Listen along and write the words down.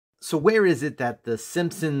So where is it that The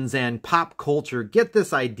Simpsons and pop culture get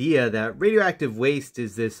this idea that radioactive waste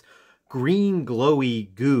is this green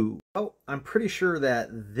glowy goo? Well, I'm pretty sure that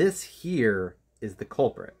this here is the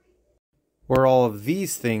culprit. Or all of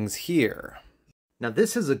these things here. Now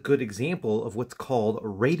this is a good example of what's called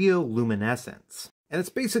radioluminescence. And it's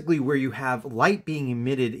basically where you have light being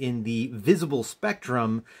emitted in the visible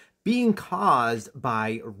spectrum being caused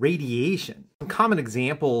by radiation. Some common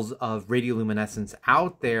examples of radioluminescence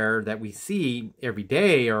out there that we see every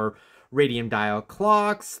day are radium dial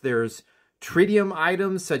clocks. There's tritium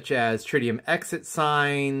items such as tritium exit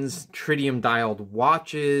signs, tritium dialed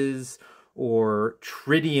watches, or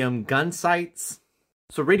tritium gun sights.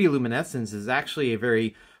 So radioluminescence is actually a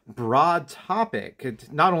very broad topic.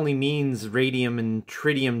 It not only means radium and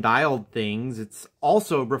tritium dialed things, it's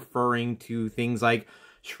also referring to things like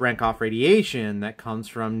shrink-off radiation that comes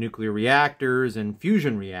from nuclear reactors and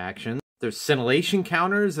fusion reactions. There's scintillation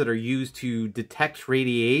counters that are used to detect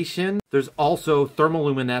radiation. There's also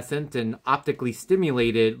thermoluminescent and optically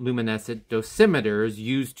stimulated luminescent dosimeters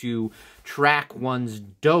used to track one's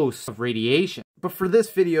dose of radiation. But for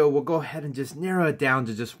this video, we'll go ahead and just narrow it down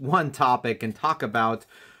to just one topic and talk about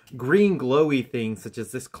green glowy things such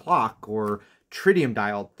as this clock or tritium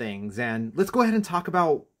dialed things. And let's go ahead and talk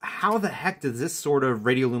about how the heck does this sort of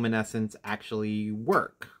radioluminescence actually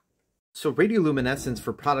work? So radioluminescence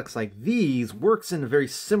for products like these works in a very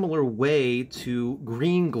similar way to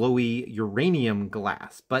green glowy uranium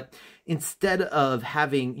glass, but instead of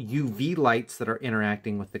having UV lights that are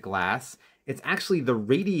interacting with the glass, it's actually the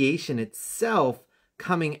radiation itself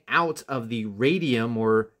coming out of the radium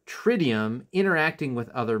or tritium interacting with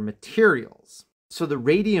other materials. So the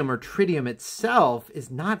radium or tritium itself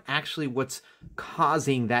is not actually what's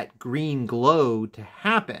causing that green glow to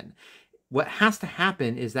happen. What has to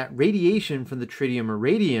happen is that radiation from the tritium or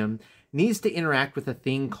radium needs to interact with a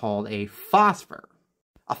thing called a phosphor.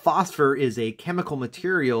 A phosphor is a chemical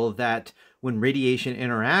material that when radiation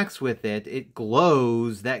interacts with it, it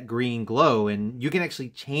glows that green glow, and you can actually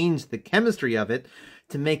change the chemistry of it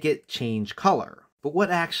to make it change color. But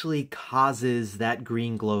what actually causes that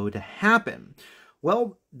green glow to happen?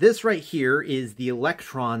 Well, this right here is the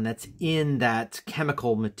electron that's in that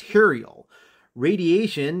chemical material.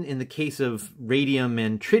 Radiation, in the case of radium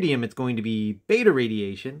and tritium, it's going to be beta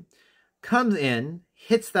radiation, comes in,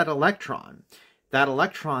 hits that electron. That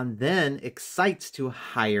electron then excites to a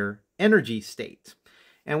higher energy state.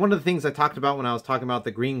 And one of the things I talked about when I was talking about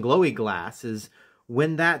the green glowy glass is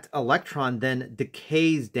when that electron then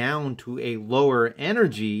decays down to a lower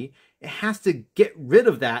energy, it has to get rid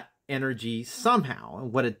of that energy somehow.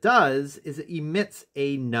 And what it does is it emits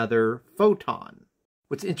another photon.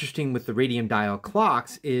 What's interesting with the radium dial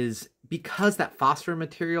clocks is because that phosphor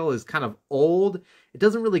material is kind of old, it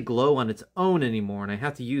doesn't really glow on its own anymore, and I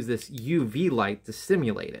have to use this UV light to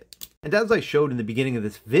simulate it. And as I showed in the beginning of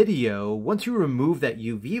this video, once you remove that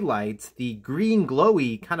UV light, the green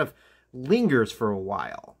glowy kind of lingers for a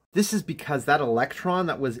while. This is because that electron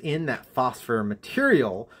that was in that phosphor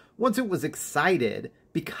material, once it was excited,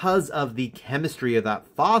 because of the chemistry of that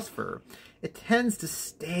phosphor, it tends to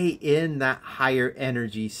stay in that higher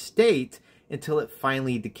energy state until it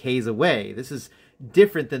finally decays away. This is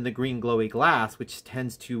different than the green glowy glass, which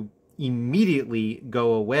tends to immediately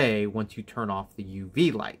go away once you turn off the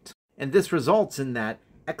UV light. And this results in that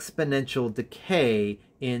exponential decay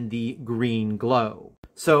in the green glow.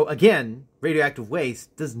 So again, radioactive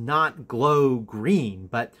waste does not glow green,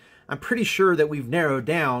 but I'm pretty sure that we've narrowed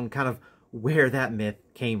down kind of where that myth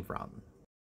came from.